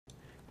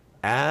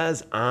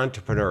as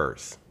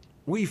entrepreneurs,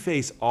 we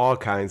face all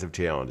kinds of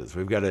challenges.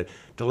 We've got to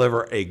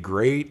deliver a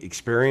great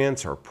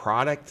experience or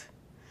product.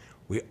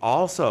 We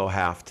also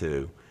have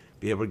to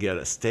be able to get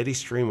a steady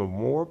stream of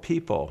more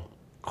people,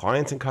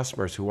 clients and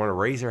customers who want to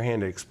raise their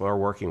hand and explore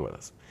working with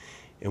us.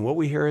 And what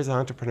we hear as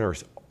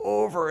entrepreneurs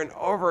over and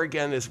over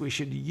again is we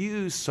should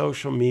use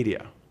social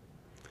media.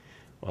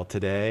 Well,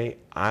 today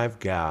I've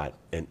got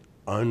an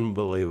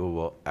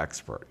unbelievable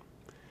expert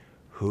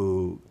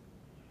who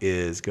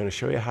is going to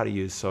show you how to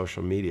use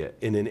social media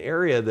in an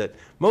area that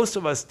most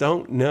of us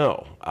don't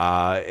know.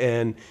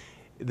 And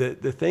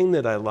the thing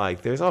that I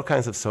like, there's all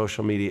kinds of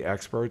social media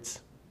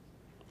experts.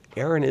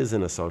 Aaron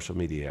isn't a social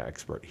media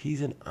expert.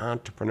 He's an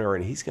entrepreneur,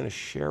 and he's going to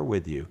share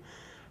with you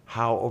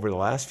how over the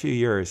last few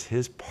years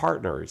his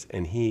partners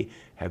and he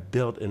have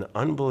built an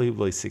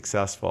unbelievably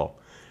successful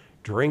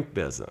drink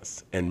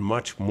business and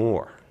much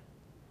more,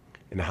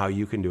 and how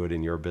you can do it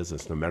in your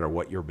business no matter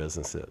what your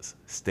business is.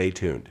 Stay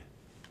tuned.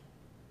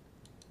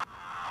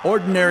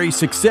 Ordinary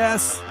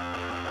success?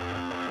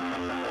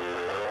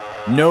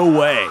 No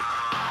way.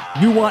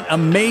 You want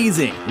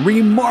amazing,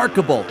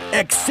 remarkable,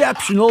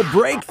 exceptional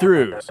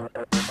breakthroughs.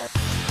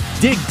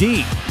 Dig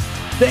deep,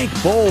 think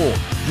bold,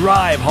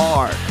 drive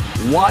hard,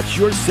 watch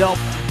yourself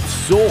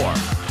soar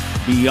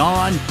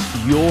beyond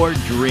your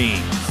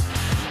dreams.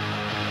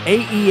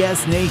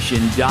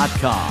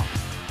 AESNation.com.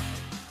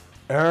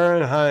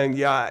 Aaron Hung,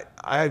 yeah,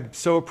 I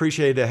so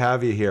appreciate to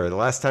have you here. The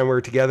last time we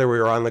were together, we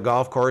were on the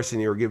golf course,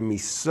 and you were giving me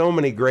so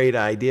many great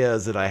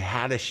ideas that I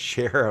had to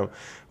share them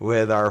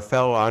with our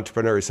fellow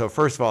entrepreneurs. So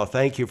first of all,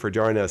 thank you for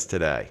joining us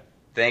today.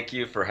 Thank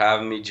you for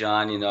having me,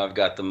 John. You know, I've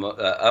got the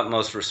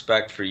utmost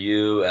respect for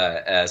you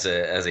as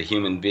a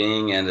human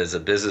being and as a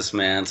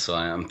businessman, so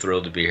I'm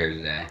thrilled to be here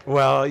today.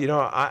 Well, you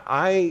know,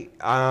 I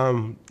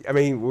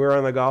mean, we're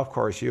on the golf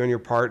course. You and your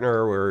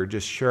partner were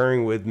just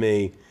sharing with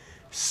me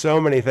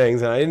so many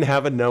things, and I didn't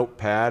have a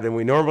notepad, and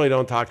we normally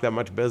don't talk that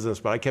much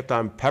business, but I kept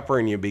on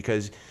peppering you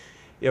because,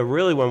 you know,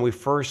 really when we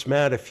first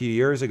met a few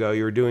years ago,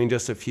 you were doing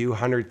just a few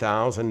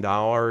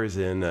 $100,000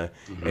 in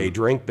a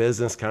drink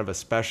business, kind of a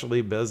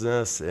specialty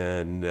business,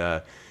 and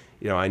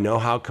you know, I know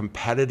how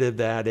competitive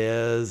that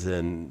is,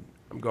 and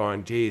I'm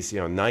going, geez, you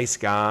know, nice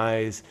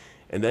guys.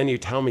 And then you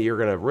tell me you're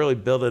going to really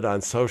build it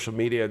on social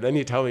media. Then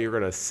you tell me you're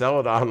going to sell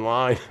it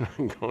online. And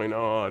I'm going,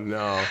 oh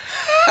no.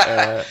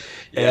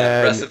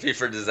 Yeah, recipe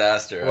for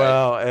disaster. Right?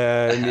 Well,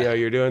 and you know,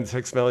 you're doing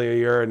 $6 million a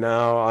year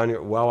now, on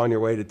your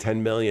way to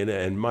 $10 million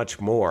and much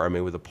more. I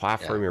mean, with the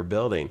platform you're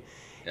building.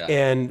 Yeah.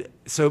 And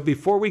so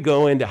before we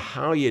go into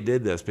how you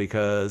did this,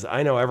 because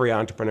I know every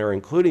entrepreneur,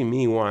 including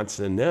me, wants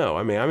to know.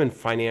 I mean, I'm in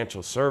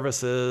financial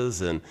services,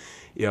 and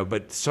you know,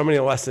 but so many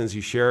lessons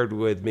you shared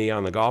with me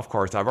on the golf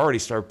course, I've already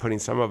started putting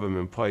some of them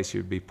in place.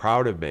 You'd be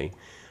proud of me.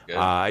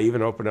 I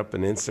even opened up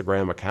an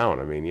Instagram account.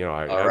 I mean, you know,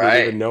 I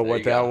didn't even know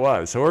what that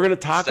was. So we're going to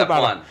talk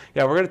about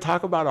we're going to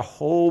talk about a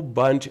whole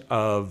bunch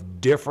of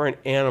different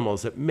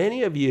animals that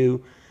many of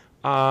you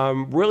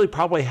really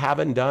probably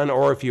haven't done,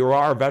 or if you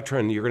are a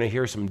veteran, you're going to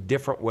hear some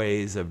different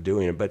ways of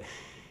doing it. But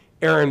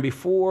Aaron,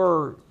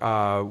 before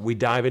we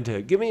dive into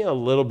it, give me a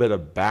little bit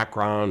of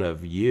background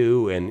of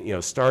you and, you know,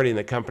 starting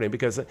the company,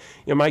 because, you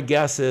know, my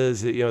guess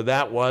is that, you know,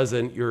 that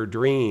wasn't your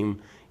dream,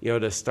 you know,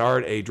 to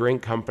start a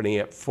drink company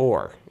at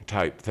 4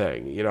 type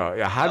thing. You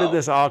know, how did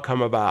this all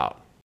come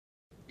about?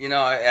 You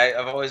know,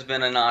 I've always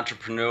been an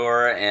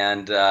entrepreneur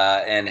and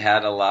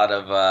had a lot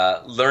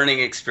of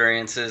learning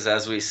experiences,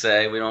 as we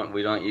say. We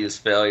don't use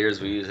failures.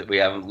 We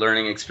have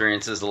learning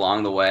experiences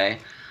along the way.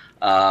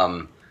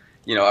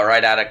 You know,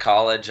 right out of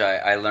college,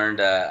 I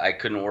learned I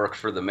couldn't work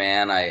for the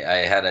man.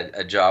 I had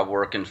a job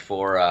working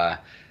for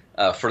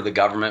the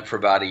government for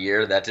about a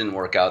year. That didn't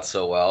work out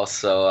so well.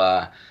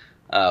 So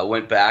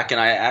went back, and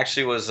I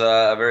actually was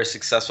a very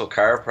successful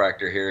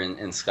chiropractor here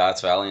in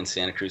Scotts Valley in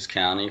Santa Cruz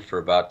County for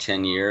about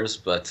 10 years.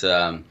 But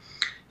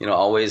you know,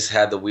 always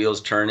had the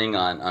wheels turning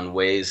on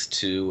ways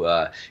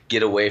to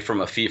get away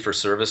from a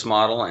fee-for-service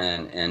model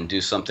and do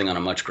something on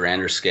a much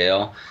grander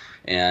scale.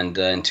 And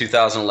in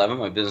 2011,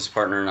 my business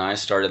partner and I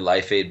started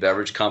Life Aid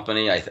Beverage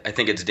Company. I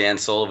think it's Dan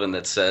Sullivan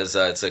that says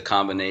it's a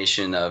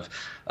combination of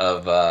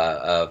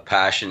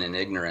passion and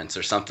ignorance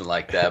or something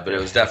like that. But it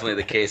was definitely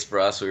the case for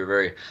us. We were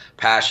very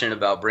passionate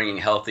about bringing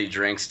healthy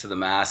drinks to the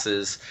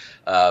masses,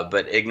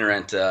 but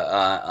ignorant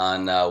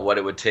on what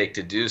it would take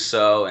to do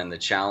so and the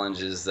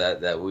challenges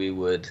that we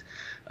would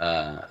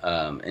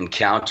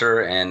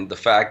encounter, and the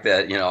fact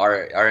that, you know,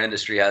 our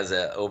industry has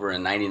over a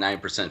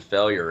 99%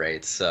 failure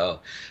rate.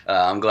 So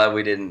I'm glad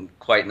we didn't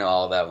quite know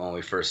all that when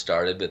we first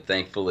started, but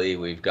thankfully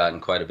we've gotten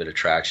quite a bit of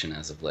traction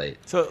as of late.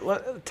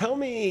 So tell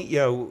me, you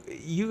know,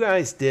 you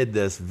guys did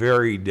this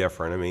very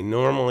different. I mean,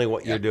 normally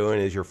what you're doing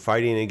is you're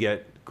fighting to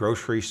get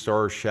grocery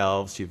store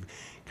shelves. You've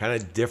kind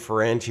of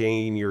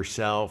differentiating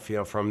yourself, you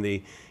know, from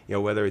the, you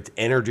know, whether it's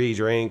energy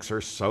drinks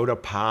or soda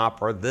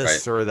pop or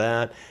this or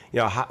that. You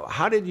know,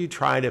 how did you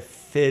try to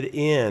fit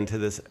into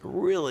this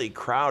really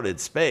crowded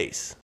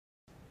space?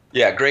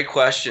 Yeah, great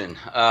question.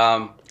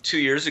 2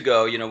 years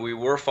ago, we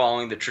were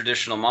following the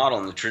traditional model,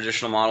 and the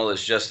traditional model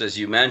is just as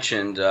you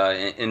mentioned.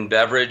 In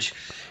beverage,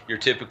 you're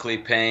typically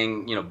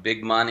paying,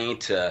 big money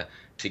to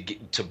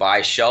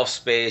buy shelf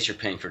space. You're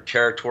paying for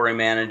territory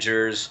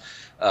managers.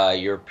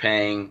 You're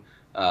paying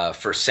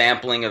for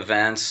sampling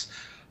events.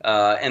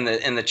 And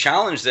the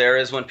challenge there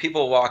is when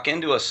people walk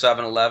into a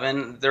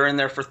 7-Eleven, they're in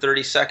there for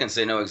 30 seconds.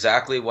 They know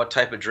exactly what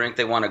type of drink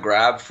they want to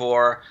grab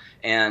for.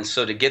 And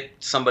so to get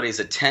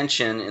somebody's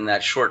attention in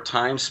that short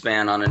time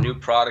span on a new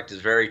product is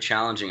very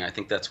challenging. I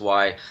think that's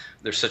why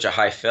there's such a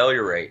high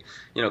failure rate.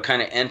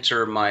 Kind of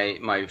enter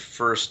my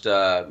first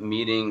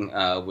meeting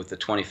with the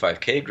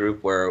 25K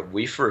group where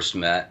we first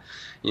met.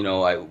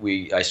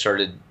 I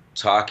started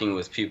talking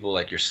with people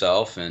like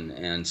yourself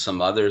and some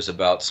others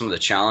about some of the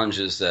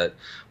challenges that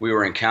we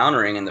were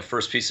encountering. And the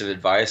first piece of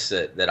advice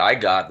that I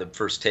got, the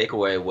first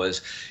takeaway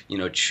was,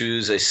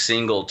 choose a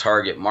single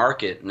target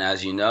market. And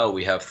as you know,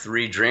 we have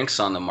 3 drinks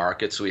on the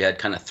market. So we had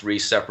kind of 3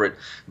 separate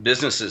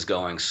businesses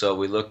going. So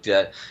we looked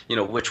at,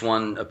 which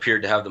one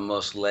appeared to have the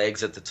most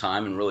legs at the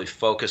time and really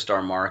focused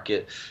our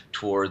market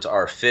towards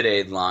our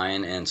FitAid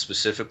line and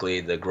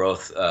specifically the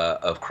growth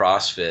of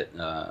CrossFit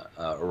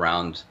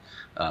around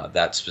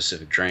that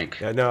specific drink.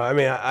 Yeah, no, I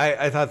mean,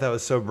 I thought that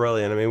was so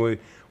brilliant. I mean,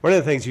 one of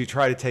the things you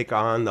try to take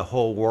on the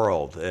whole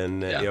world,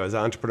 and as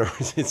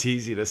entrepreneurs, it's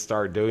easy to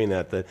start doing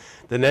that.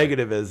 The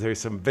negative is there's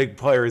some big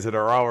players that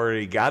are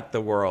already got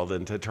the world,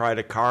 and to try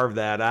to carve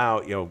that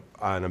out,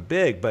 on a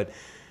big, but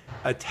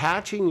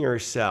attaching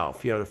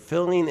yourself, to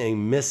filling a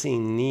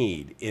missing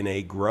need in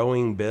a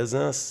growing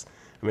business.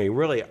 I mean,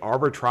 really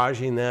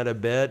arbitraging that a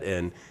bit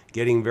and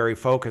getting very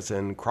focused.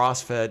 And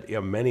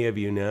CrossFit, many of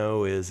you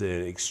know, is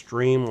an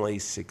extremely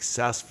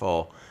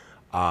successful,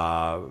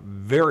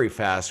 very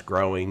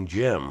fast-growing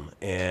gym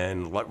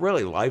and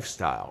really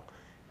lifestyle.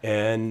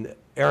 And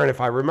Aaron, if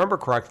I remember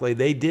correctly,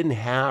 they didn't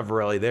have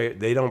really,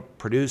 they don't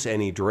produce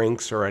any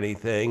drinks or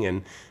anything,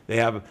 and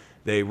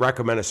they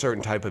recommend a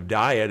certain type of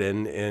diet,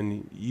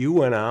 and you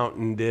went out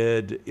and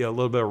did a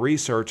little bit of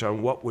research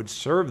on what would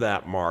serve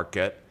that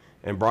market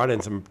and brought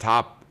in some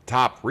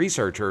top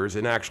researchers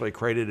and actually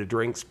created a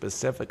drink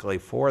specifically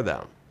for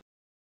them.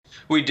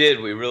 We did.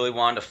 We really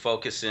wanted to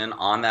focus in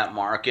on that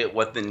market,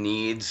 what the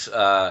needs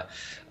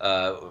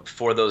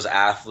for those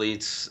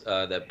athletes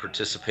that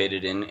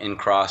participated in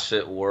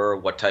CrossFit were,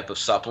 what type of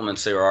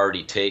supplements they were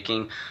already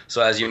taking.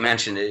 So as you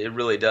mentioned, it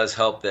really does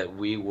help that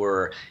we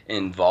were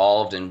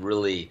involved in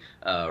really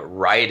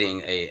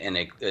writing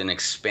an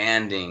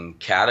expanding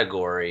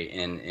category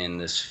in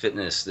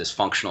this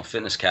functional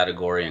fitness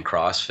category in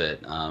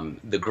CrossFit.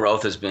 The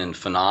growth has been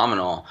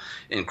phenomenal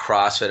in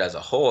CrossFit as a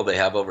whole. They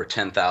have over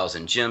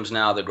 10,000 gyms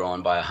now. They're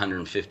growing by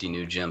 150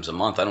 new gyms a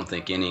month. I don't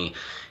think any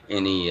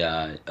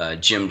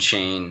gym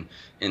chain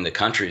in the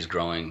country is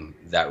growing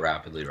that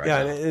rapidly right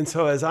now. Yeah, and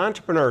so as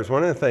entrepreneurs,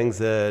 one of the things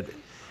that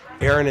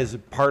Aaron and his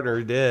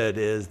partner did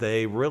is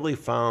they really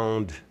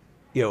found,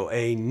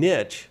 a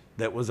niche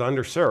that was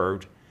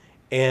underserved.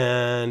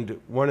 And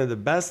one of the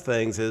best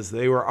things is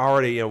they were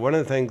already, one of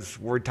the things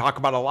we talk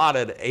about a lot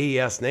at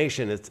AES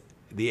Nation, it's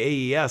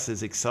the AES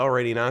is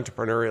accelerating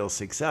entrepreneurial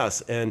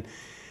success. And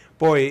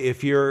boy,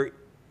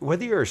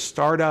 whether you're a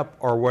startup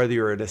or whether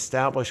you're an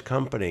established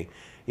company,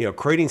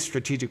 creating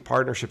strategic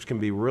partnerships can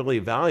be really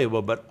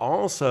valuable, but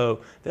also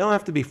they don't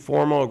have to be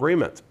formal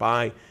agreements.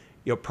 By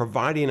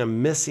providing a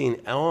missing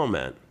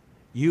element,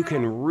 you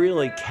can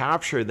really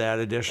capture that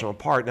additional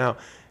part. Now,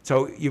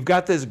 so you've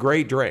got this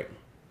great drink,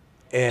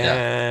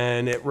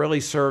 and it really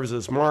serves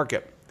this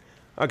market.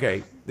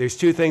 Okay, there's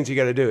 2 things you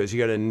got to do: is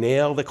you got to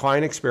nail the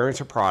client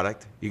experience or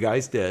product. You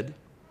guys did.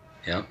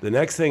 Yep. The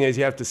next thing is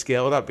you have to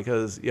scale it up,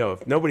 because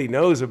if nobody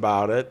knows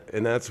about it,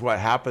 and that's what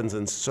happens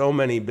in so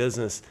many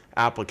business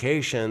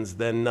applications,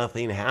 then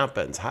nothing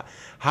happens.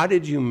 How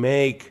did you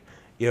make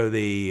the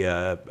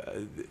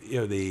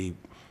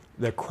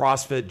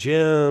CrossFit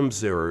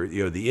gyms or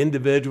the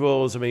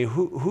individuals? I mean,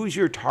 who's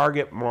your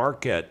target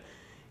market,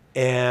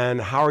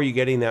 and how are you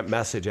getting that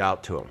message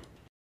out to them?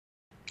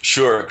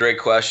 Sure, great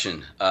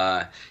question.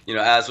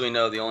 As we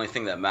know, the only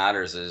thing that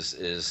matters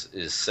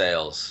is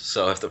sales.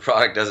 So if the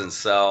product doesn't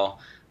sell,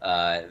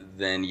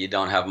 then you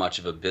don't have much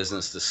of a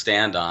business to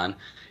stand on.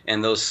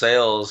 And those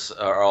sales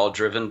are all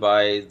driven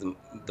by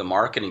the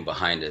marketing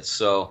behind it.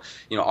 So,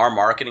 our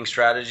marketing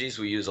strategies,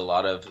 we use a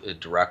lot of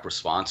direct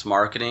response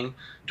marketing,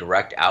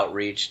 direct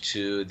outreach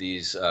to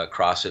these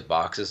CrossFit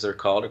boxes, they're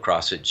called, or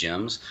CrossFit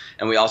gyms.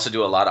 And we also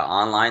do a lot of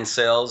online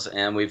sales,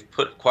 and we've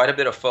put quite a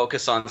bit of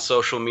focus on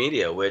social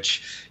media,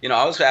 which,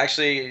 I was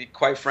actually,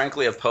 quite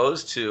frankly,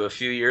 opposed to a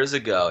few years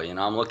ago.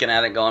 I'm looking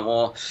at it going,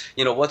 well,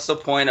 what's the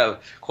point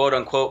of, quote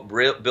unquote,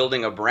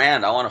 building a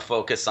brand? I want to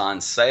focus on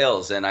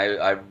sales. And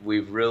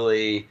we've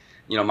really,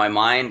 my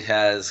mind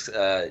has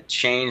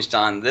changed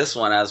on this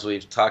one, as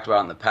we've talked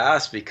about in the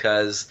past,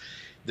 because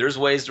there's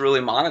ways to really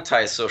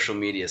monetize social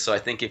media. So I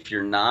think if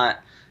you're not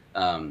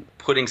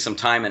putting some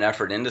time and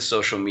effort into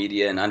social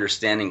media and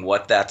understanding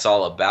what that's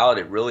all about,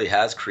 it really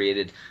has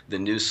created the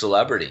new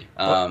celebrity.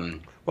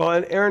 Well,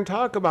 and Aaron,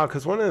 talk about,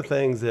 because one of the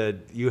things that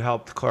you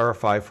helped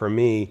clarify for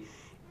me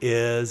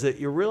is that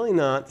you're really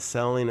not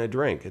selling a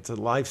drink. It's a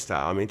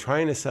lifestyle. I mean,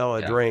 trying to sell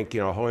a Yeah. drink,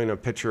 holding a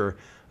pitcher,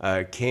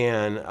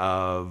 can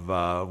of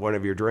one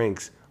of your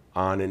drinks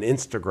on an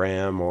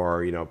Instagram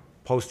or,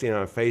 posting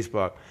on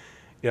Facebook,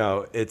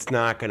 it's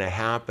not going to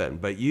happen.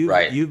 But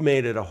Right. you've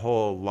made it a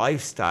whole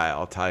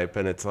lifestyle type,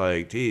 and it's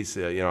like, geez,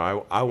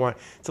 I want.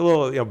 It's a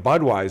little,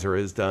 Budweiser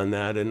has done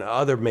that, and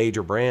other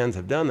major brands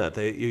have done that.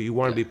 You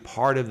want to be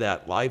part of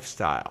that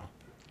lifestyle.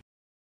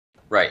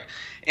 Right.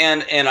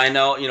 And I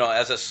know,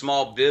 as a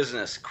small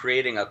business,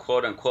 creating a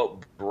quote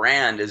unquote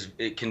brand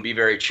it can be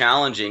very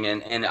challenging,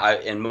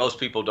 and most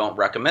people don't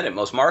recommend it.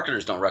 Most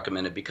marketers don't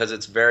recommend it because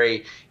it's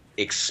very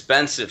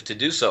expensive to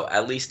do so.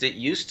 At least it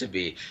used to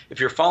be. If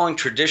you're following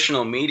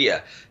traditional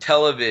media,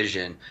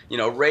 television,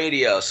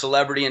 radio,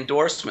 celebrity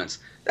endorsements,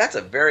 that's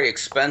a very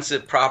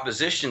expensive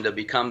proposition to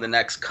become the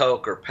next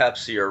Coke or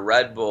Pepsi or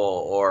Red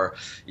Bull or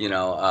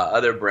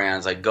other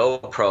brands like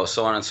GoPro,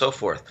 so on and so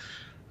forth.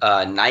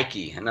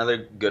 Nike, another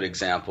good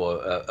example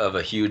of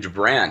a huge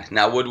brand.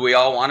 Now, would we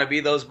all want to be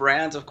those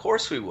brands? Of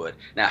course we would.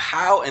 Now,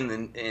 how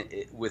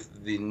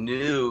with the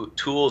new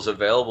tools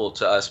available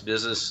to us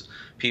business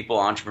people,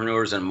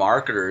 entrepreneurs, and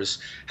marketers,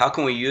 how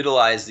can we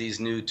utilize these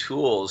new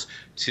tools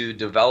to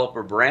develop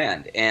a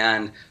brand?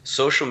 And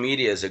social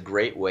media is a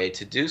great way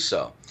to do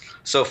so.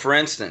 So, for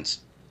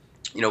instance,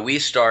 we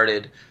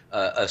started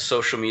a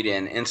social media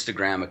and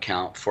Instagram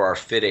account for our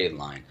FitAid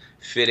line.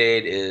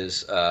 FitAid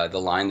is the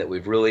line that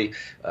we've really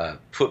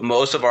put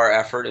most of our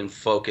effort and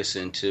focus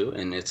into,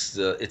 and it's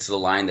the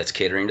line that's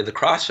catering to the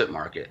CrossFit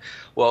market.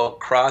 Well,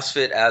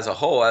 CrossFit as a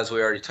whole, as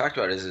we already talked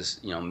about, is this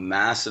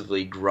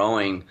massively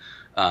growing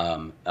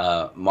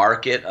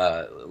market.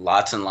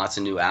 Lots and lots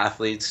of new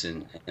athletes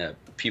and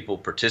people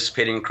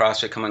participating in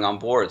CrossFit coming on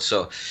board.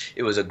 So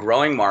it was a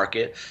growing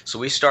market. So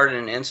we started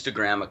an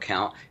Instagram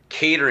account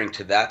catering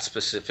to that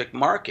specific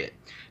market.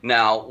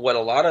 Now, what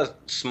a lot of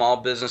small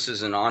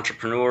businesses and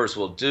entrepreneurs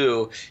will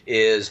do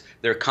is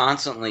they're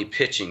constantly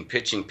pitching.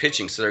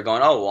 So they're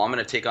going, oh, well, I'm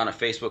going to take on a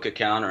Facebook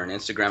account or an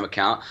Instagram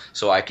account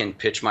so I can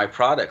pitch my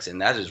products.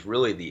 And that is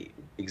really the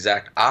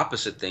exact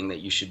opposite thing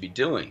that you should be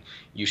doing.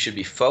 You should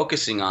be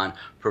focusing on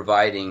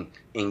providing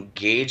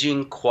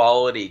engaging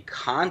quality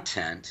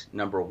content,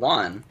 number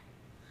one,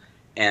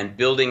 and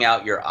building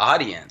out your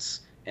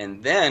audience.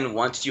 And then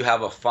once you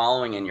have a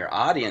following in your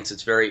audience,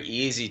 it's very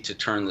easy to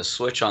turn the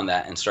switch on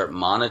that and start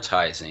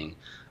monetizing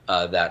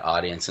that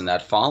audience and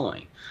that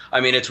following. I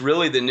mean, it's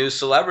really the new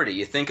celebrity.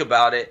 You think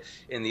about it,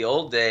 in the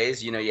old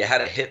days, you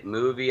had a hit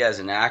movie as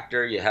an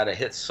actor, you had a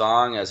hit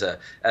song as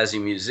a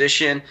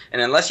musician,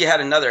 and unless you had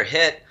another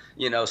hit,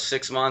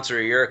 6 months or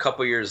a year, a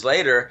couple years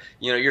later,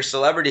 your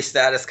celebrity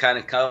status kind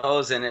of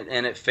goes and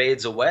it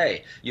fades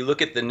away. You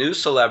look at the new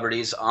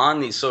celebrities on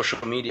these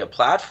social media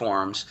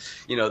platforms,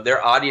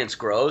 their audience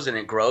grows and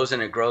it grows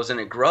and it grows and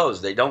it grows.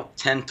 They don't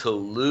tend to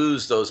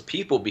lose those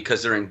people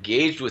because they're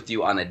engaged with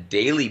you on a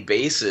daily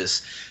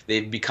basis.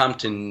 They've become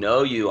to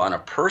know you on a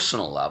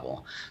personal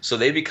level. So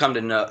they've come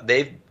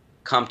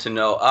to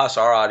know us,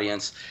 our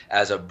audience,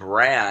 as a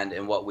brand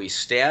and what we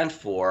stand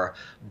for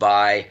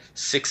by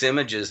 6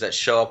 images that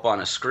show up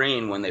on a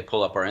screen when they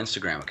pull up our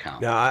Instagram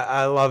account. Yeah,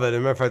 I love it. As a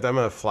matter of fact, I'm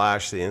going to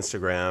flash the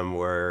Instagram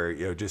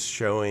where, just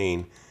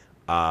showing,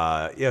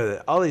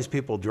 all these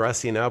people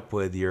dressing up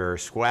with your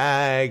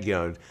swag,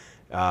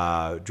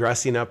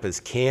 dressing up as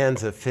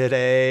cans of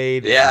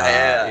FitAid.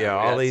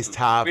 All these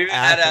top We've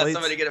athletes. had to have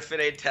somebody get a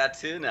FitAid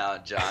tattoo now,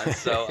 John.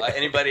 So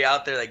anybody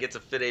out there that gets a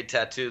FitAid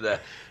tattoo,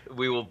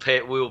 we will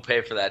pay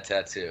for that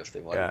tattoo if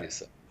they want to do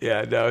so.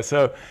 Yeah, no.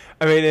 So,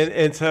 I mean,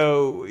 and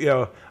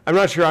so, I'm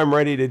not sure I'm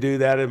ready to do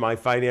that in my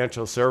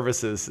financial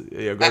services,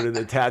 go to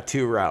the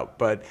tattoo route.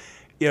 But,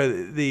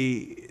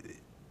 the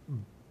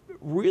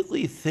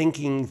really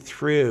thinking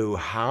through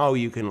how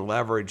you can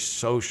leverage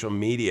social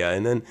media.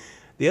 And then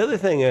the other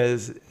thing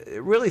is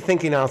really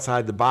thinking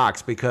outside the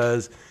box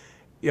because,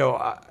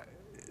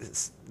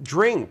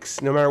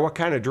 drinks, no matter what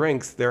kind of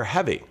drinks, they're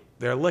heavy,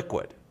 they're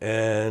liquid,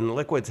 and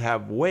liquids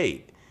have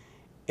weight.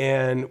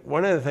 And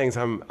one of the things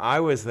I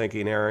was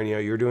thinking, Aaron,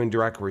 you're doing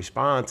direct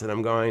response, and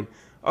I'm going,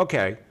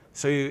 okay,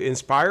 so you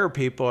inspire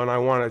people, and I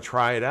want to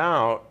try it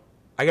out.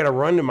 I got to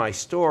run to my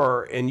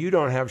store, and you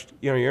don't have,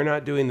 you're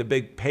not doing the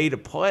big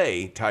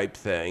pay-to-play type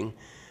thing.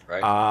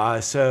 Right.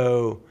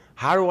 So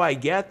how do I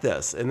get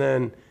this? And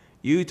then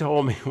you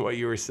told me what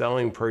you were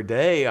selling per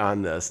day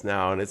on this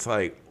now, and it's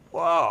like,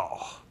 whoa.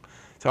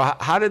 So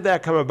how did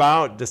that come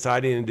about,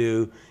 deciding to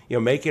do,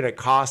 making it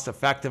cost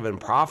effective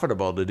and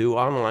profitable to do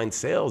online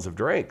sales of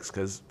drinks?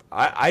 Because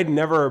I'd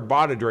never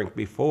bought a drink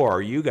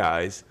before you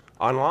guys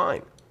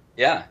online.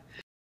 Yeah.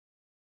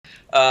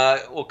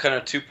 Well, kind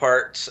of two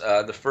parts.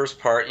 The first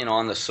part,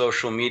 on the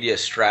social media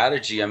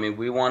strategy, I mean,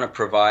 we want to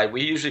provide,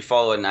 we usually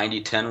follow a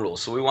 90-10 rule.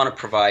 So we want to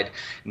provide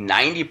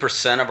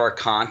 90% of our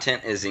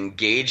content is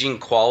engaging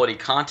quality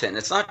content.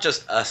 It's not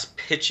just us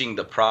pitching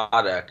the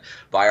product,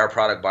 buy our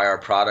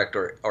product,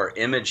 or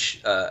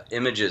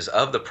images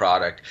of the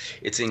product.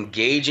 It's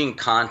engaging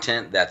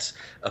content that's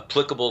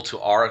applicable to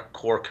our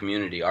core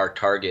community, our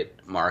target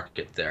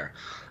market there.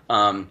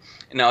 Now,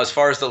 as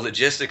far as the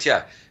logistics,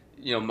 yeah.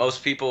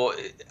 Most people,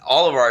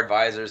 all of our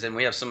advisors, and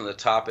we have some of the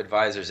top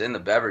advisors in the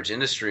beverage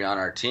industry on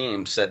our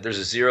team, said there's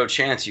a 0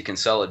 chance you can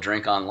sell a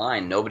drink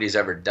online. Nobody's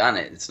ever done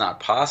it. It's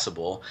not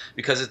possible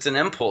because it's an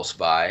impulse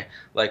buy,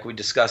 like we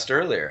discussed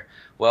earlier.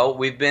 Well,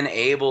 we've been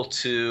able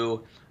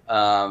to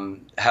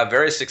have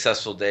very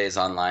successful days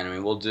online. I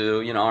mean, we'll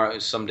do,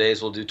 some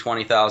days we'll do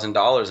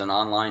 $20,000 in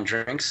online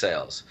drink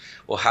sales.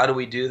 Well, how do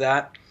we do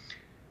that?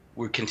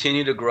 We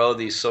continue to grow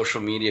these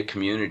social media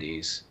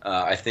communities.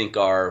 I think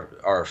our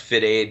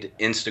FitAid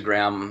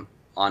Instagram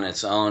on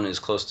its own is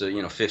close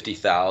to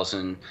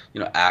 50,000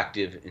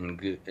 active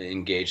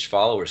engaged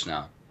followers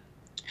now.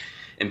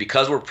 And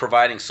because we're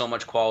providing so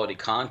much quality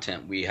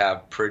content, we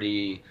have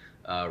pretty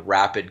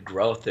rapid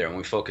growth there, and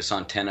we focus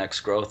on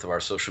 10x growth of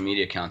our social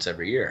media accounts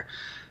every year.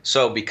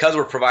 So because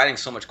we're providing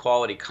so much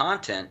quality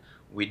content,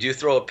 we do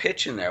throw a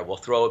pitch in there. We'll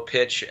throw a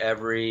pitch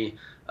every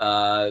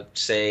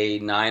say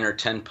 9 or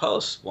 10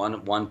 posts.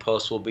 One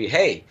post will be,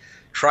 hey,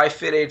 try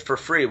FitAid for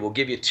free. We'll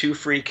give you 2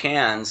 free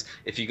cans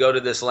if you go to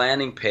this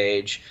landing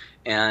page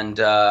and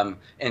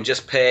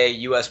just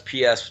pay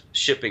USPS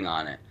shipping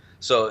on it.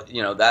 So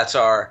that's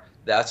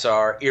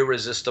our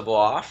irresistible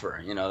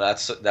offer.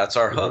 That's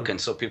our hook. And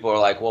so people are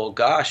like, well,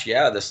 gosh,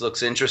 yeah, this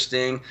looks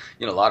interesting.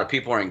 A lot of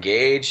people are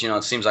engaged.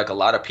 It seems like a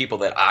lot of people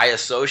that I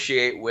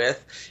associate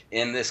with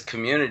in this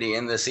community,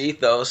 in this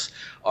ethos,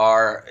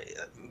 are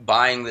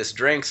buying this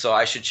drink, so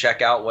I should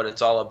check out what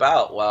it's all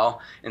about.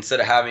 Well, instead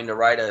of having to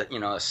write a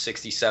 $60,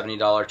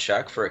 $70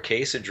 check for a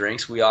case of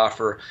drinks, we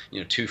offer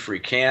 2 free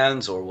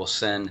cans, or we'll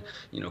send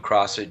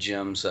CrossFit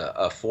gyms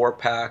a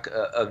 4-pack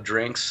of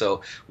drinks.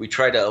 So we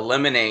try to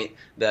eliminate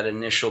that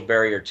initial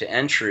barrier to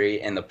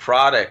entry, and the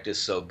product is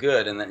so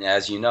good, and then,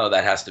 as you know,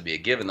 that has to be a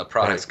given. The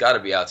product's got to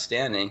be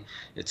outstanding.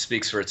 It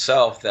speaks for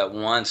itself that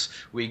once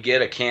we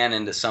get a can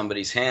into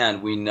somebody's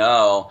hand, we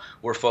know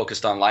we're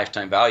focused on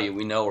lifetime value.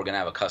 We know we're going to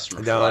have a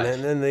customer for life.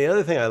 And then the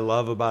other thing I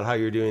love about how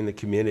you're doing the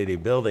community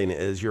building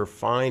is you're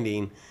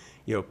finding,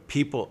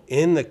 people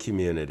in the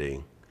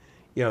community,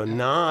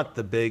 not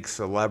the big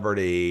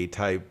celebrity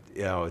type,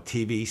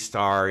 TV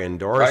star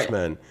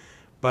endorsement,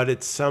 but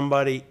it's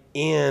somebody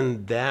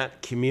in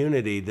that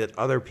community that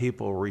other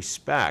people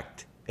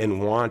respect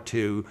and want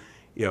to,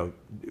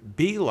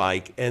 be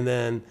like, and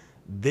then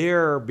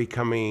they're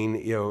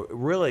becoming,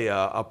 really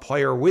a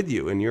player with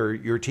you and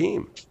your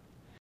team.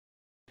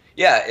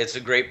 Yeah, it's a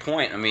great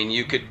point. I mean,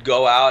 you could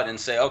go out and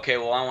say, okay,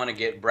 well, I want to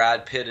get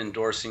Brad Pitt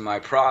endorsing my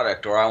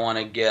product, or I want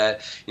to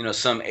get,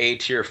 some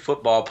A-tier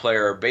football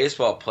player or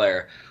baseball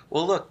player.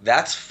 Well, look,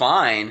 that's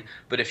fine,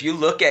 but if you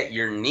look at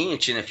your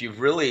niche, and if you've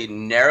really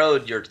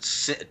narrowed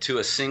to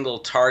a single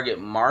target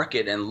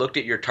market and looked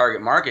at your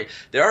target market,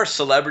 there are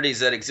celebrities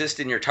that exist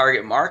in your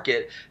target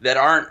market that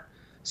aren't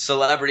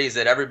celebrities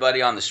that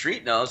everybody on the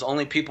street knows.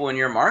 Only people in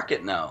your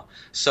market know.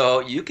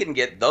 So you can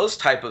get those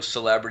type of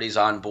celebrities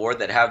on board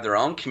that have their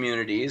own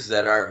communities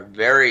that are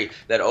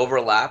that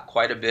overlap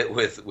quite a bit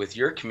with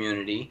your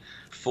community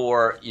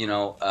for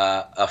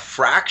a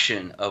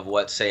fraction of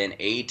what, say, an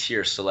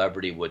A-tier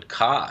celebrity would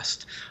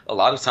cost. A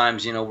lot of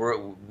times,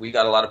 we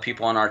got a lot of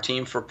people on our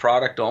team for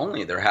product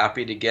only. They're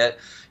happy to get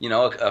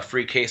a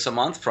free case a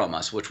month from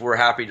us, which we're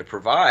happy to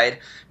provide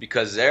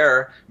because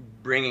they're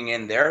bringing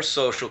in their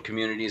social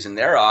communities and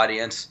their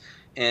audience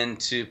in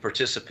to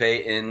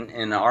participate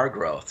in our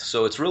growth.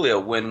 So it's really a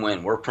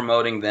win-win. We're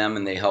promoting them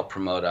and they help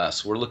promote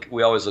us.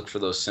 We always look for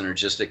those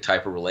synergistic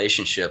type of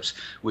relationships,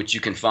 which you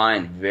can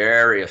find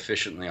very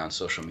efficiently on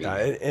social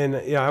media. And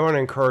I want to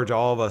encourage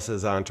all of us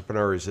as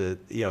entrepreneurs to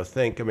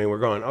think. I mean, we're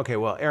going, okay,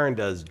 well, Aaron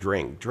does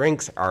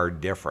drinks are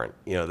different.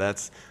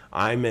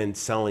 I'm in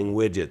selling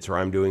widgets, or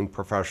I'm doing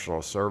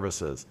professional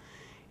services.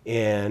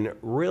 And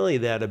really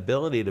that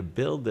ability to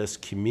build this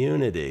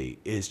community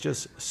is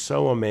just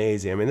so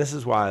amazing. I mean, this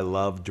is why I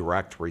love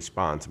direct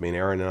response. I mean,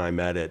 Aaron and I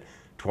met at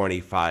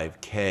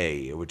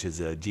 25K, which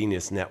is a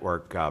Genius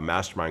Network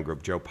mastermind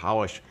group Joe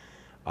Polish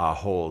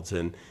holds.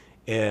 And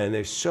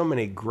there's so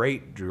many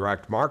great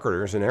direct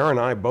marketers. And Aaron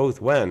and I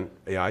both went.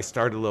 I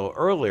started a little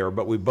earlier,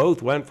 but we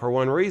both went for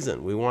one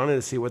reason. We wanted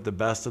to see what the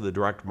best of the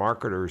direct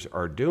marketers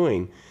are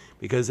doing,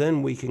 because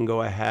then we can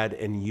go ahead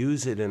and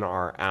use it in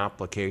our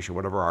application,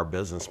 whatever our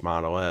business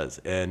model is.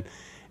 And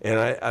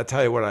I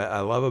tell you what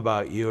I love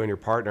about you and your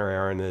partner,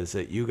 Aaron, is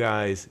that you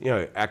guys,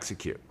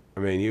 execute.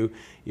 I mean,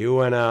 you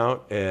went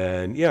out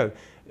and,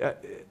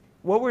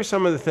 what were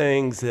some of the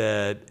things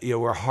that,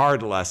 were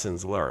hard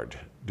lessons learned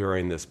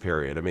during this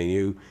period? I mean,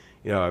 you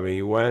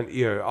went,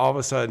 all of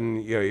a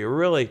sudden,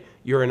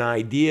 you're an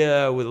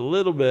idea with a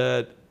little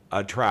bit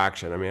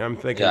attraction. I mean, I'm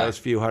thinking Yeah. those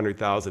few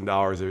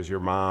 $100,000, there's your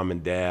mom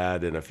and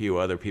dad and a few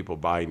other people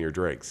buying your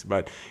drinks.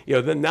 But,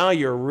 then now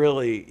you're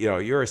really,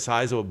 you're a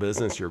sizable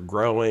business, you're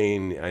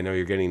growing. I know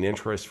you're getting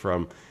interest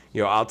from,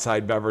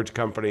 outside beverage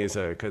companies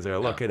because they're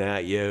looking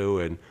at you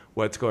and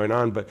what's going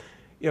on. But,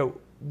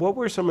 what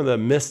were some of the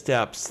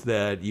missteps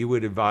that you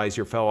would advise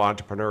your fellow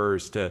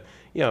entrepreneurs to,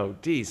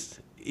 geez,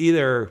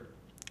 either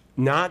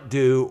not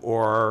do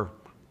or,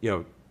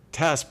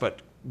 test,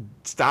 but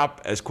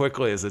stop as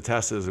quickly as the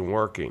test isn't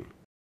working?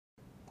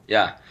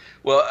 Yeah.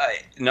 Well,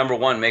 number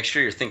one, make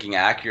sure you're thinking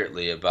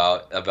accurately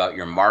about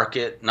your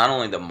market, not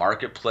only the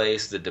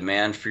marketplace, the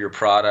demand for your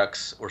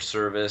products or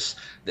service,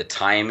 the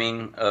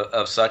timing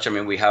of such. I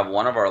mean, we have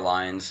one of our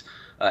lines,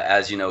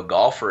 as you know,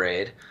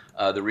 Golferade.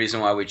 The reason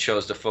why we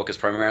chose to focus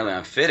primarily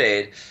on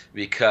FitAid,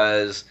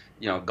 because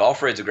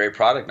Golferade's a great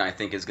product, and I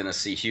think is going to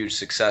see huge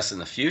success in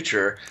the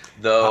future.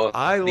 Though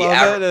I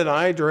love it, and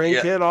I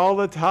drink it all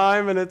the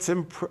time, and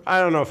I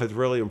don't know if it's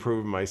really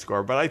improving my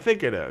score, but I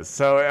think it is.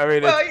 So I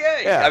mean, well,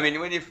 yeah. I mean,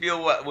 when you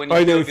feel good,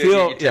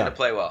 you tend to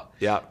play well.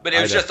 Yeah, but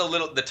it was just a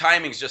little. The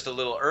timing's just a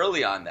little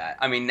early on that.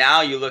 I mean,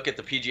 now you look at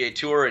the PGA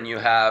Tour, and you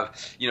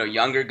have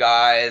younger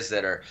guys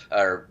that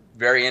are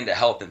very into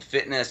health and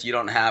fitness. You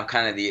don't have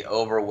kind of the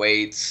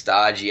overweight,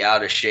 stodgy,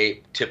 out of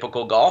shape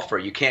typical golfer.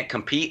 You can't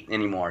compete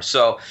anymore.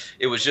 So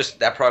it was just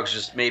that product's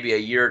just maybe a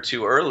year or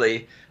two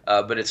early,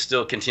 but it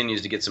still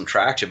continues to get some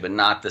traction, but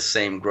not the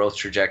same growth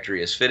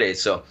trajectory as FitAid.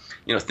 So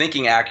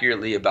thinking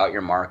accurately about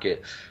your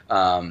market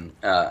and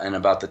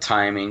about the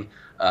timing.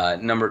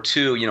 Number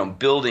two,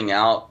 building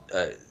out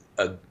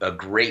a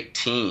great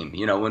team.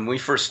 When we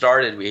first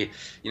started,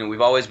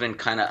 we've always been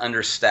kind of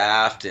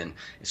understaffed and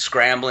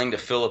scrambling to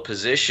fill a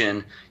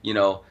position.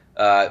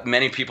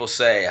 Many people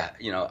say,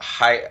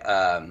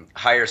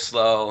 hire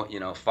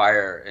slow,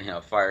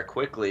 fire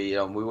quickly.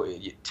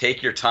 You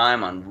take your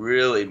time on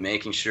really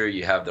making sure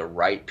you have the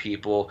right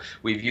people.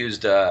 We've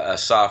used a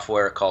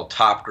software called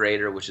Top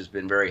Grader, which has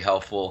been very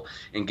helpful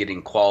in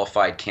getting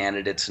qualified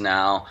candidates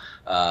now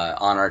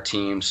on our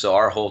team. So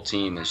our whole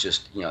team is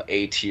just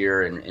A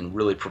tier and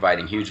really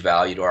providing huge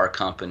value to our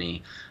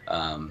company.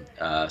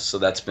 So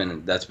that's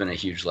been a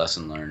huge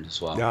lesson learned as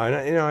well. Yeah,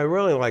 and I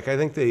really like. I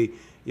think the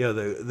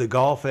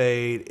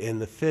Golfade and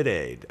the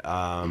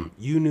FitAid.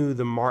 You knew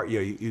the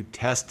you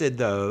tested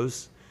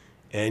those,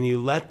 and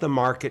you let the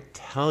market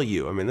tell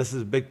you. I mean, this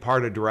is a big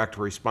part of direct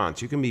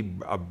response. You can be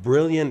a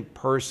brilliant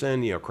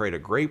person, create a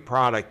great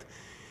product,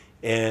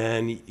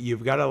 and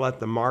you've got to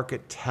let the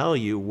market tell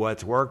you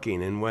what's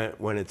working. And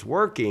when it's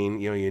working,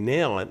 you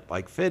nail it,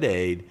 like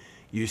FitAid,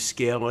 you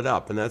scale it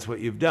up, and that's what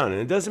you've done. And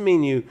it doesn't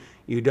mean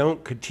you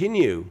don't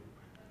continue.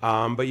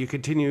 But you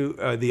continue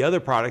the other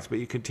products, but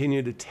you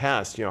continue to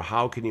test,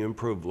 how can you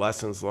improve,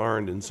 lessons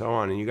learned, and so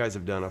on. And you guys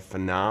have done a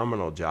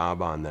phenomenal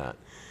job on that.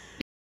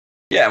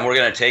 Yeah, and we're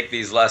going to take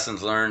these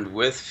lessons learned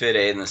with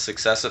FitAid and the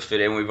success of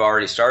FitAid, and we've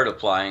already started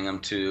applying them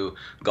to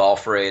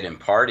Golferaid and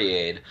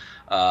PartyAid,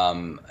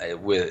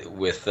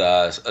 with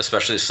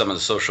especially some of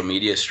the social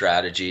media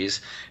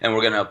strategies, and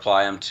we're going to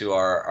apply them to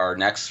our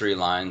next three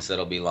lines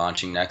that'll be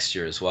launching next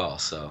year as well.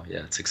 So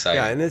yeah, it's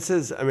exciting. Yeah, and this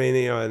is, I mean,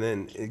 and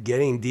then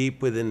getting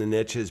deep within the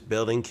niches,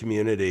 building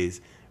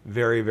communities,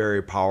 very,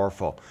 very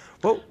powerful.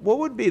 What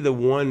would be the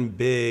one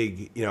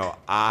big,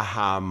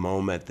 aha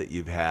moment that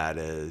you've had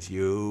as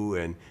you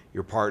and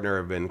your partner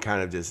have been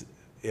kind of just,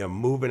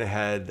 moving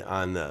ahead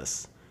on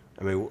this?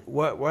 I mean,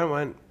 what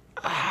went,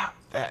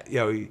 that,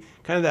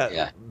 kind of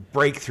that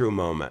breakthrough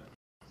moment?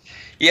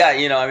 Yeah,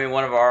 I mean,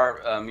 one of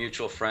our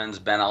mutual friends,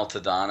 Ben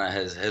Altadonna,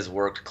 has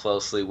worked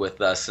closely with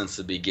us since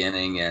the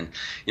beginning. And,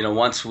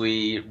 once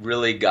we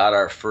really got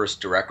our first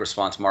direct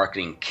response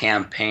marketing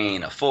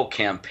campaign, a full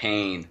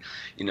campaign,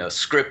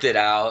 scripted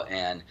out,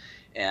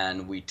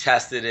 and we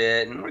tested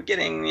it, and we're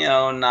getting,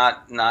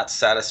 not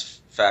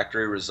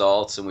satisfactory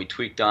results, and we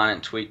tweaked on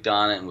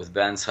it, and with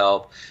Ben's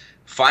help,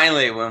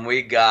 finally, when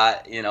we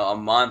got, a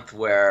month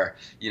where,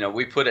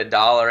 we put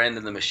 $1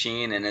 into the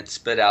machine and it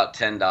spit out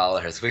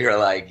 $10, we were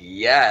like,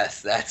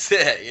 yes, that's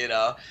it,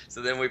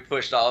 So then we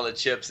pushed all the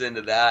chips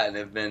into that and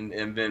have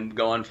been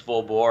going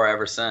full bore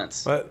ever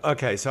since. But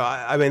okay, so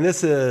I mean,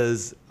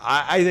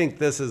 I think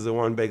this is the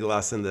one big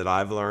lesson that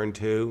I've learned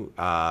too,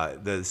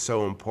 that is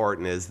so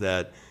important, is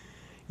that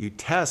you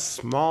test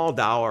small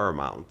dollar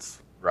amounts.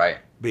 Right.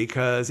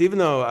 Because even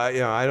though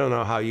I don't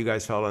know how you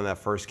guys felt on that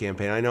first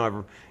campaign. I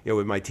know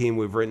with my team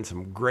we've written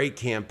some great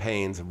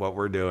campaigns of what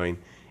we're doing,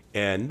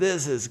 and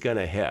this is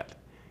gonna hit,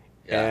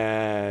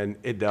 and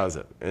it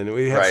doesn't. And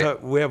we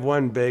have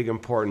one big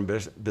important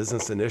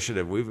business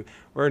initiative. We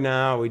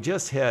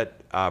just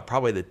hit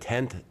probably the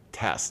 10th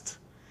test,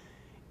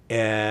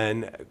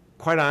 and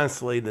quite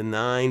honestly, the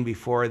 9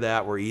 before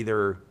that were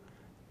either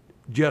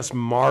just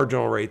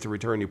marginal rates of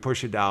return. You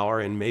push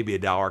 $1 and maybe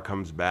 $1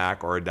 comes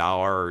back, or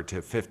 $1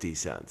 to 50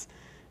 cents.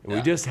 And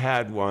we just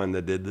had one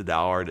that did the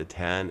 $1 to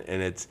 10,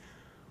 and it's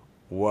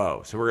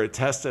whoa. So we're going to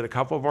test it a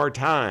couple more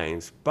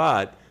times,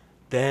 but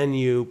then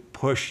you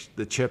push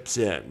the chips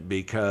in,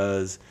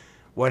 because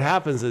what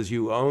happens is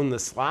you own the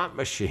slot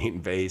machine,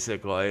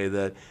 basically,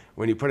 that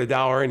when you put a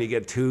dollar in, you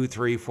get 2,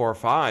 3, 4,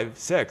 5,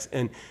 6.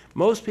 And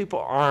most people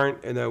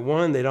aren't, and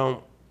one, they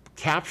don't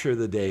capture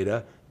the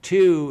data.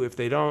 Two, if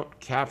they don't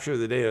capture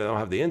the data, they don't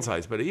have the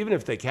insights. But even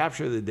if they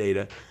capture the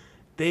data,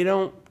 they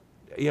don't,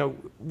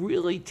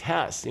 really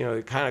test,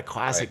 kind of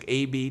classic Right.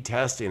 A/B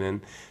testing.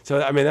 And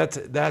so, I mean,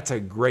 that's a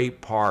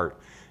great part.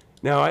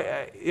 Now,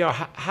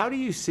 how do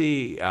you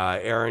see,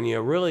 Aaron,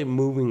 really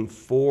moving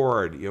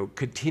forward,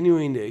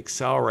 continuing to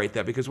accelerate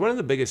that? Because one of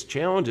the biggest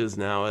challenges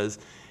now is,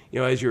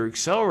 as you're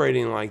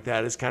accelerating like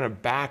that, is kind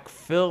of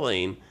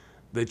backfilling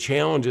the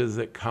challenges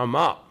that come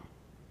up.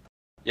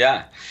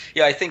 Yeah,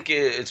 yeah. I think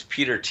it's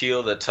Peter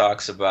Thiel that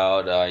talks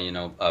about,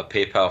 a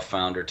PayPal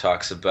founder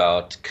talks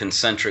about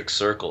concentric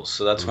circles.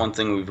 So that's one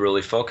thing we've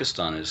really focused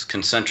on is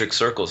concentric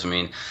circles. I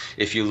mean,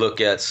 if you look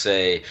at,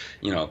 say,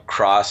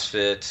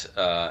 CrossFit,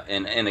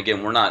 and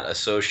again, we're not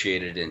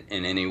associated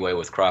in any way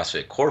with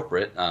CrossFit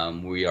corporate.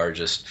 We are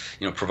just,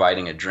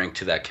 providing a drink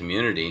to that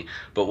community.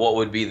 But what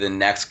would be the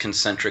next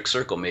concentric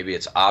circle? Maybe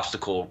it's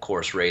obstacle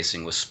course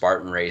racing with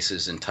Spartan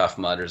races and Tough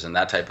Mudders and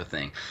that type of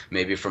thing.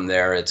 Maybe from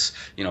there it's,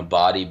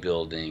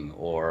 bodybuilding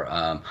or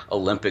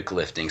Olympic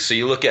lifting. So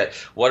you look at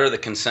what are the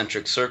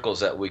concentric circles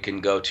that we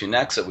can go to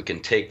next, that we can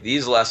take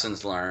these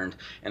lessons learned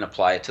and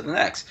apply it to the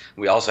next.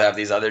 We also have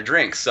these other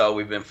drinks. So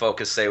we've been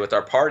focused, say, with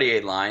our Party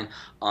Aid line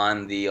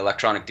on the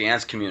electronic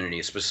dance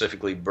community,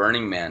 specifically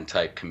Burning Man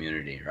type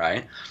community,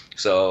 right?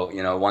 So,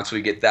 once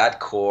we get that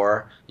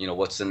core,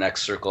 what's the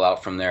next circle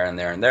out from there and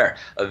there and there?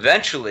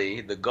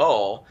 Eventually, the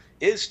goal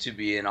is to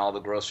be in all the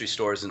grocery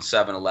stores and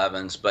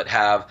 7-Elevens, but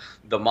have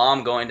the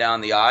mom going down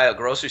the aisle,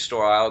 grocery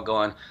store aisle,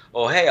 going,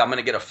 oh, hey, I'm going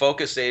to get a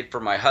Focus Aid for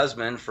my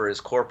husband for his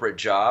corporate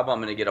job. I'm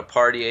going to get a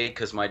Party Aid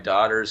because my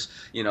daughter's,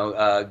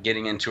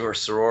 getting into her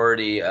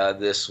sorority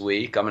this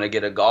week. I'm going to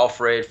get a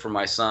Golf Aid for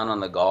my son on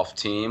the golf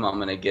team. I'm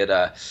going to get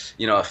a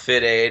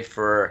Fit Aid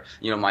for,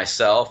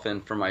 myself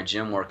and for my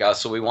gym workout.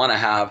 So we want to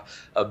have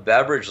a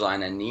beverage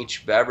line, a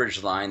niche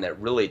beverage line that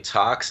really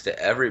talks to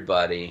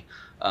everybody.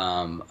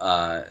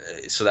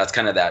 So that's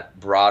kind of that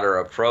broader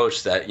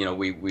approach that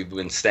we've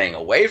been staying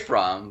away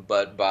from,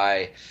 but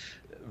by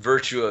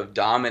virtue of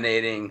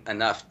dominating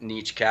enough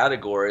niche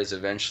categories,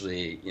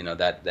 eventually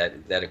that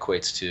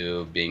equates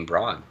to being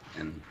broad,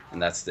 and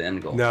that's the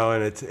end goal. No,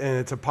 and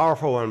it's a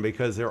powerful one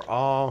because they're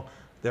all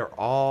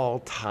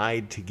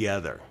tied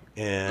together,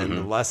 and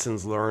the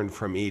lessons learned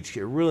from each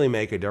can really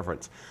make a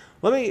difference.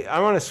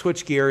 I want to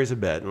switch gears a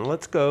bit, and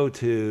let's go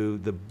to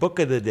the book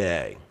of the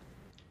day.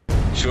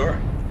 Sure.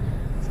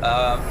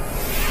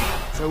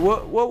 So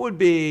what would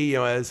be,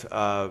 as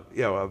a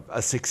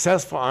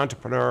successful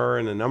entrepreneur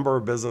and a number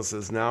of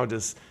businesses now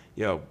just,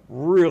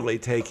 really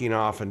taking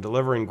off and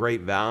delivering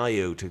great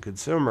value to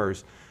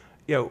consumers,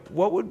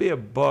 what would be a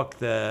book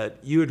that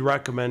you would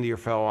recommend to your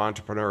fellow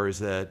entrepreneurs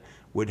that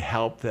would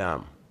help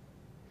them?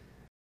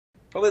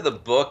 Probably the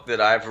book that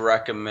I've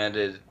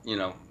recommended,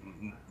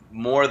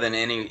 more than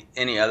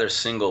any other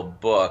single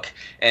book.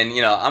 And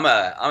I'm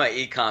a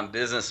econ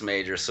business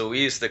major, so we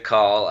used to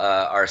call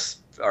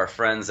our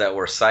friends that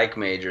were psych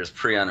majors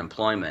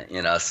pre-unemployment,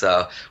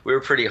 so we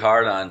were pretty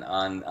hard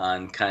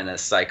on kind of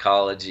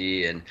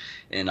psychology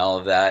and all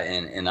of that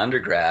in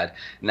undergrad.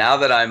 Now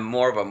that I'm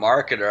more of a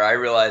marketer, I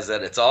realize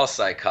that it's all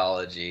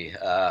psychology,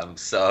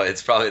 so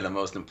it's probably the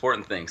most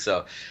important thing.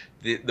 So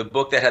the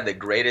book that had the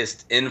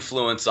greatest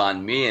influence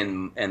on me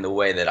and the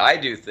way that I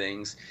do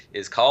things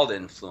is called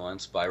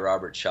Influence by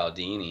Robert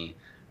Cialdini.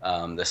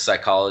 The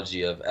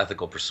Psychology of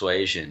Ethical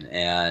Persuasion.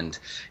 And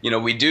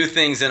we do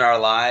things in our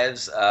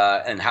lives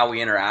and how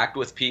we interact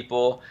with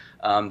people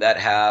that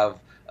have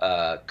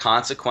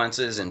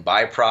consequences and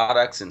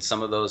byproducts, and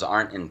some of those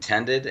aren't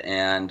intended.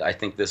 And I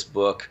think this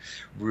book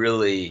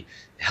really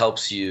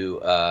helps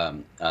you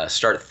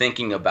start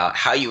thinking about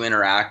how you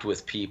interact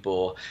with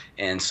people,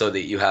 and so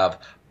that you have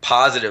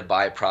positive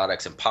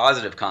byproducts and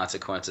positive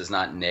consequences,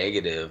 not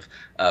negative,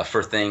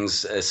 for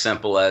things as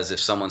simple as if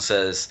someone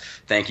says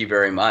thank you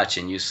very much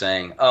and you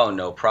saying, oh,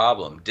 no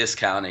problem,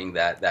 discounting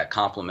that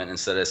compliment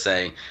instead of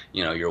saying,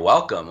 you're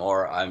welcome,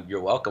 or you're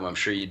welcome, I'm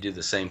sure you do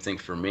the same thing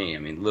for me. I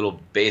mean, little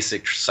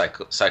basic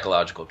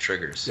psychological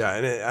triggers. Yeah,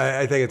 and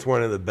I think it's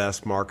one of the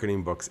best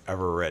marketing books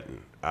ever written.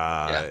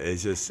 Yeah.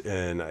 It's just,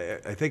 and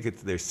I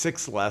think there's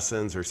 6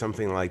 lessons or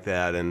something like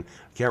that, and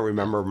I can't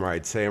remember them, or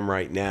I'd say them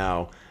right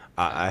now.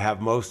 I have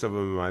most of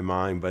them in my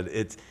mind, but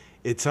it's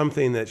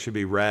something that should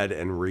be read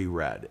and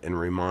reread and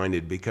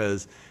reminded,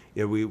 because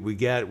we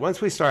get,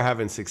 once we start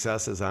having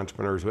success as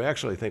entrepreneurs, we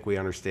actually think we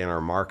understand our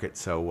market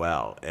so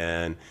well,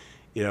 and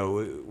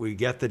we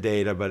get the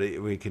data, but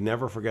we can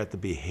never forget the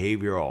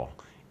behavioral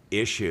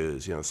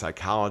issues,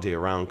 psychology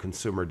around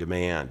consumer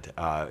demand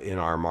in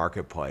our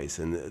marketplace,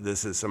 and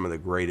this is some of the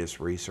greatest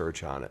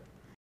research on it.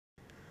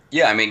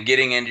 Yeah, I mean,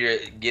 getting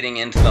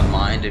into the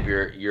mind of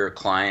your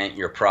client,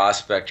 your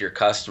prospect, your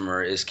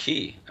customer is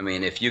key. I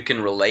mean, if you can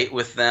relate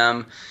with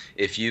them,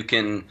 if you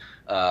can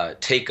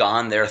take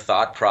on their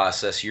thought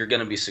process, you're going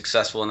to be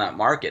successful in that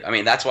market. I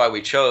mean, that's why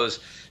we chose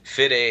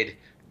Fit Aid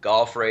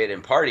Golf Rate,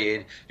 and Party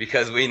Aid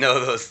because we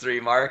know those three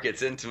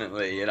markets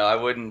intimately. You know, I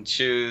wouldn't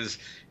choose,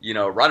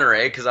 Runner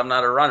Aid because I'm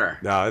not a runner.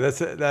 No,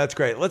 that's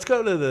great. Let's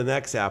go to the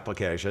next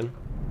application.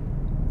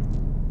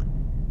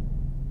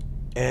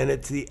 And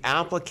it's the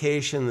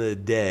application of the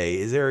day.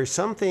 Is there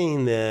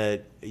something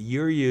that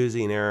you're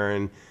using,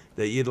 Aaron,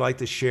 that you'd like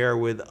to share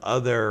with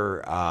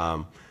other,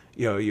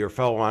 your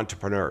fellow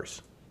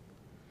entrepreneurs?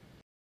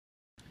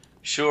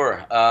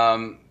 Sure.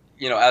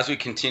 As we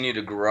continue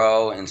to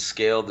grow and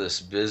scale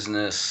this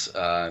business,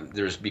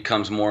 there's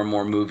becomes more and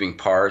more moving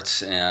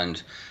parts.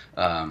 And,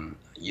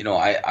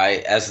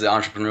 I, as the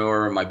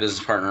entrepreneur, my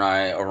business partner and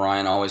I,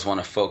 Orion, always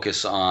want to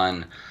focus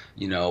on,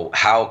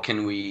 how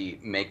can we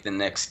make the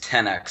next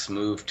 10x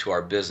move to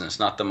our business,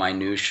 not the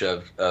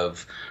minutia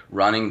of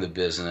running the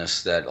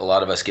business that a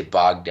lot of us get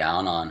bogged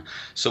down on.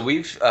 So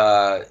we've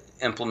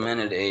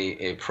implemented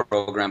a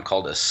program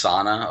called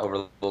Asana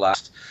over the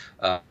last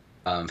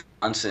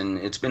months, and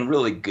it's been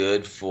really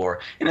good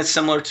and it's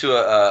similar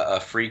to a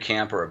free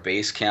camp or a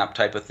base camp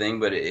type of thing,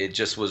 but it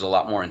just was a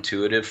lot more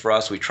intuitive for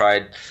us. We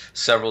tried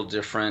several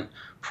different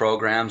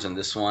programs, and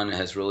this one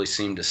has really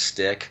seemed to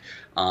stick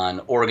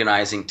on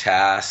organizing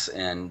tasks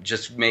and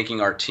just making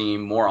our team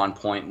more on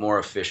point, more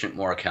efficient,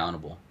 more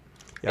accountable.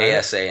 Yeah.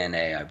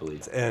 ASANA, I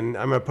believe. And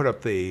I'm going to put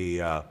up the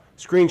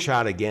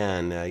screenshot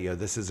again.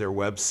 This is their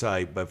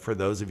website, but for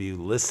those of you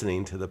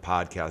listening to the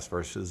podcast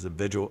versus the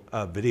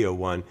video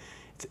one,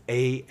 it's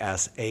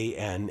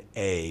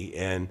ASANA.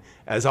 And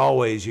as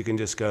always, you can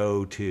just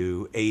go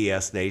to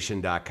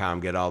aesnation.com,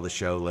 get all the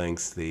show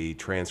links, the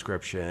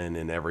transcription,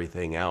 and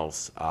everything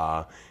else,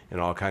 and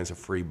all kinds of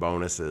free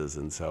bonuses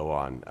and so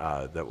on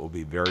that will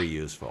be very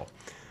useful.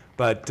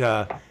 But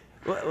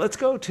let's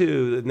go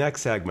to the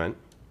next segment.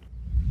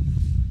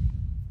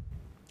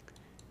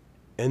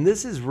 And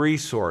this is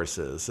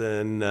resources.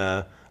 And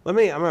I'm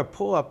going to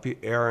pull up,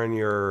 Aaron,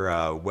 your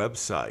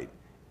website,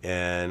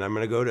 and I'm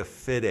going to go to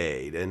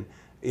FitAid. And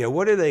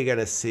what are they going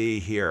to see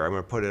here? I'm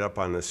going to put it up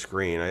on the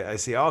screen. I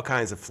see all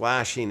kinds of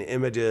flashing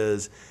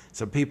images,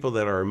 some people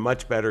that are in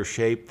much better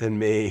shape than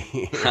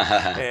me,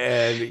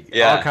 and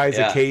all kinds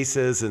of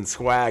cases and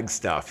swag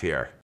stuff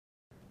here.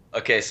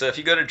 Okay, so if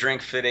you go to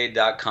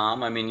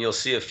drinkfitaid.com, you'll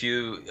see a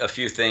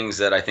few things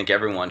that I think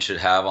everyone should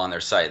have on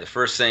their site. The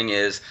first thing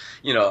is,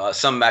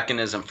 some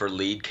mechanism for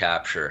lead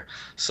capture.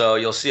 So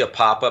you'll see a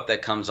pop-up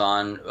that comes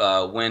on,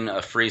 win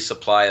a free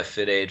supply of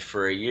FitAid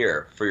for a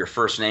year for your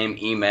first name,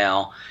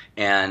 email,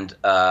 and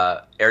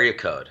area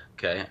code.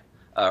 Okay,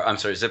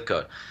 zip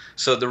code.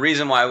 So the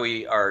reason why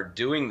we are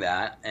doing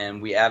that,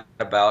 and we add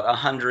about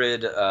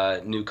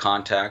 100 new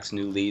contacts,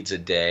 new leads a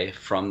day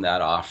from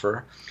that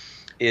offer,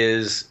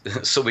 is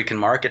so we can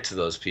market to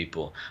those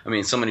people.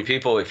 So many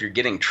people, if you're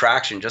getting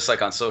traction, just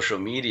like on social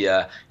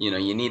media,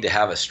 you need to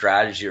have a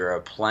strategy or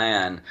a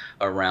plan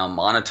around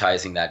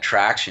monetizing that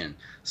traction.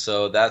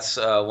 So that's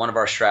one of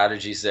our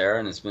strategies there,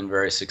 and it's been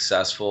very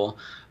successful.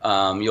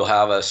 You'll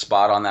have a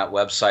spot on that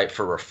website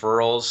for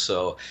referrals.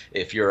 So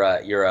if you're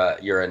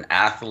an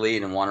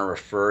athlete and want to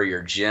refer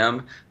your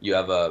gym, you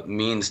have a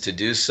means to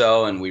do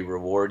so, and we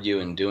reward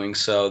you in doing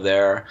so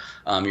there.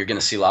 You're going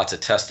to see lots of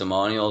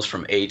testimonials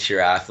from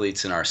A-tier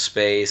athletes in our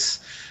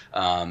space,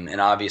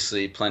 and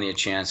obviously plenty of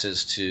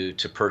chances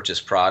to purchase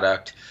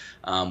product.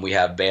 We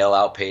have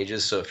bailout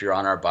pages, so if you're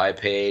on our buy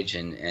page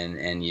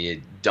and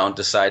you don't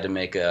decide to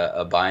make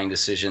a buying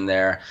decision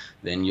there,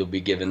 then you'll be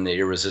given the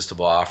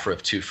irresistible offer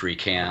of 2 free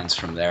cans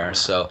from there.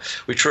 So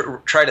we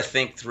try to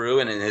think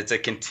through, and it's a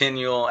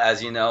continual,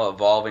 as you know,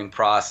 evolving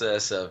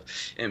process of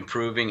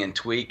improving and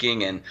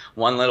tweaking, and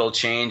one little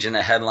change in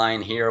a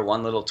headline here,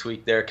 one little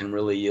tweak there can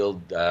really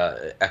yield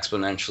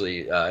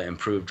exponentially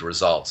improved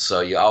results.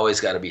 So you always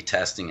got to be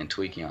testing and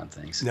tweaking on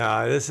things.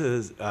 No, this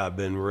has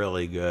been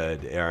really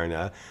good, Aaron.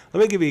 Let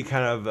me give you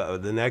kind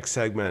of the next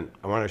segment.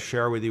 I want to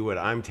share with you what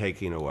I'm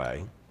taking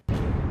away.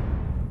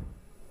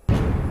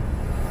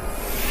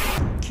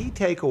 Key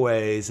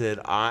takeaways that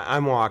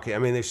I'm walking,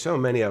 there's so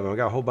many of them. I've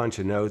got a whole bunch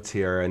of notes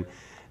here. And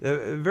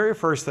the very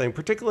first thing,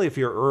 particularly if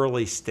you're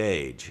early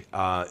stage,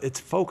 it's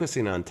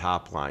focusing on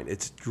top line.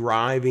 It's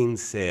driving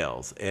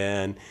sales.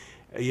 And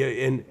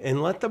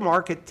let the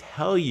market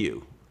tell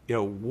you,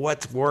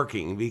 what's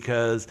working,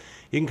 because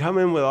you can come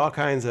in with all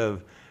kinds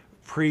of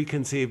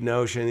preconceived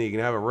notion. You can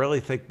have a really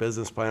thick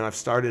business plan. I've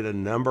started a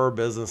number of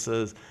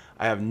businesses.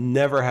 I have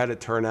never had it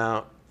turn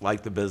out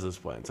like the business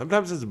plan.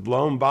 Sometimes it's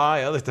blown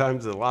by, other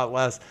times it's a lot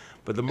less,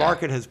 but the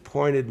market has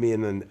pointed me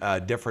in a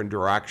different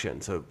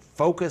direction. So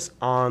focus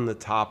on the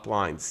top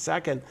line.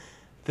 Second,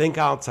 think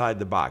outside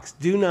the box.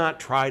 Do not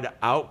try to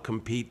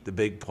outcompete the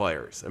big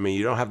players.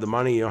 You don't have the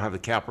money, you don't have the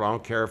capital. I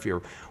don't care if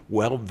you're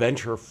well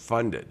venture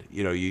funded.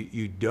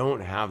 You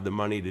don't have the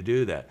money to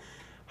do that.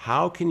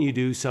 How can you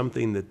do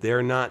something that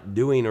they're not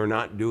doing or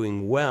not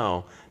doing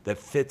well that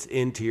fits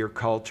into your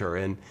culture?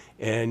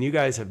 And you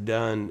guys have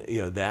done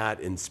that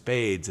in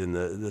spades in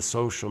the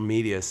social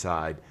media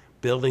side,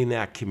 building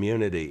that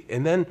community.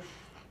 And then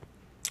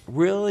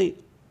really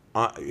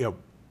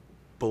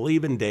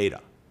believe in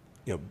data.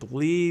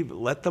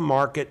 Let the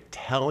market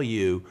tell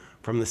you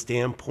from the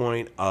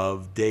standpoint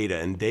of data.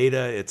 And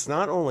data, it's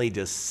not only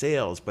just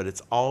sales, but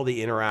it's all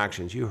the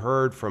interactions. You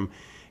heard from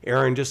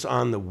Aaron just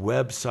on the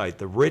website,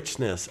 the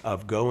richness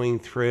of going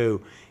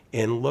through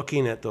and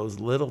looking at those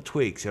little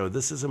tweaks.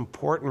 This is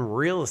important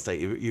real estate.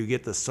 You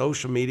get the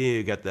social media,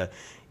 you get the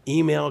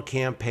email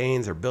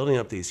campaigns, are building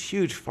up these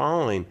huge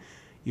following.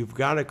 You've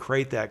got to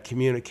create that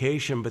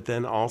communication, but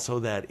then also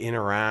that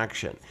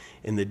interaction.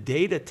 And the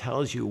data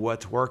tells you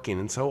what's working.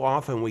 And so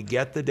often we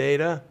get the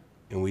data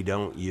and we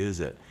don't use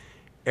it.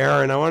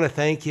 Aaron, I want to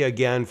thank you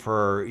again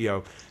for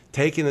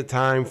taking the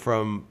time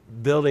from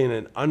building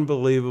an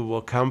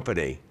unbelievable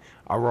company,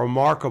 a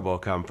remarkable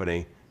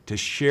company, to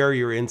share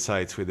your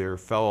insights with your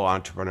fellow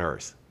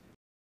entrepreneurs.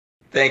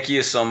 Thank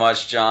you so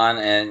much, John.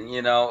 And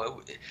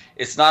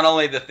it's not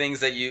only the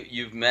things that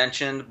you've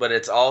mentioned, but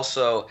it's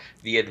also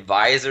the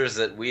advisors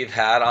that we've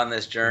had on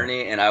this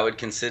journey. And I would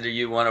consider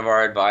you one of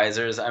our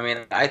advisors. I mean,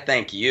 I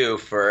thank you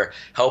for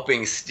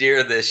helping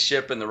steer this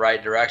ship in the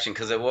right direction.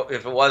 Because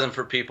if it wasn't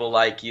for people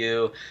like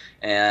you,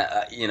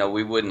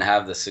 we wouldn't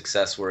have the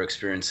success we're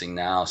experiencing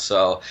now.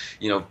 So,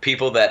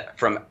 people that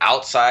from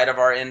outside of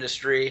our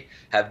industry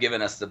have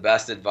given us the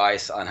best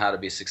advice on how to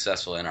be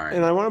successful in our industry.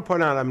 And I want to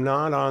point out, I'm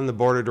not on the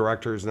board of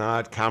directors,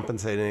 not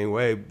compensated in any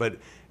way, but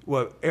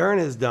what Aaron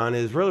has done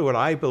is really what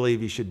I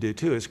believe you should do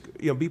too, is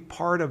be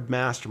part of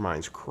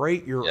masterminds.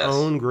 Create your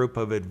own group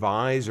of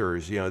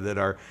advisors, that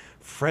are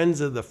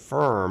friends of the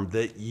firm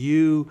that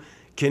you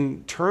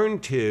can turn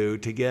to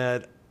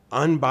get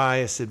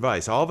unbiased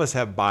advice. All of us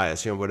have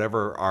bias,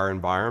 whatever our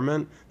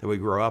environment that we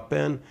grow up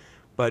in.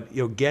 But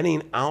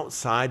getting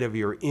outside of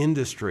your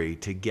industry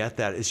to get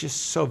that is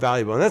just so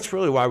valuable. And that's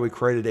really why we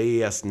created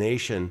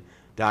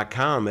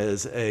AESNation.com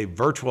as a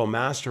virtual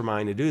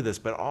mastermind to do this,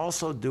 but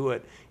also do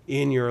it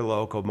in your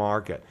local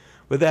market.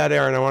 With that,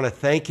 Aaron, I want to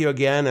thank you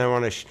again. I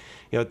want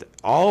to,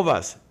 all of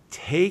us,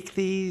 take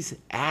these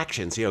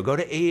actions. Go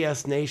to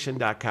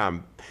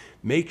AESNation.com.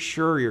 Make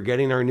sure you're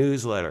getting our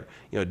newsletter.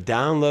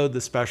 Download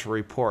the special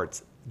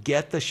reports.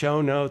 Get the show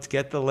notes.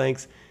 Get the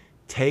links.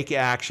 Take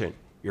action.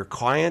 Your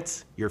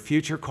clients, your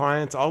future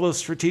clients, all those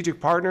strategic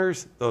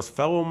partners, those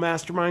fellow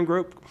mastermind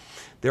group,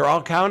 they're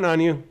all counting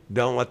on you.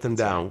 Don't let them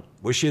down.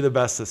 Wish you the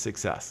best of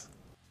success.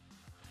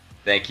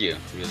 Thank you.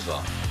 You as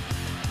well.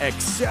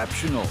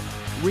 Exceptional,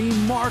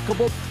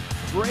 remarkable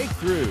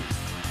breakthroughs.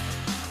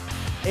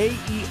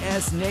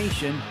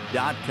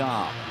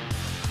 AESNation.com.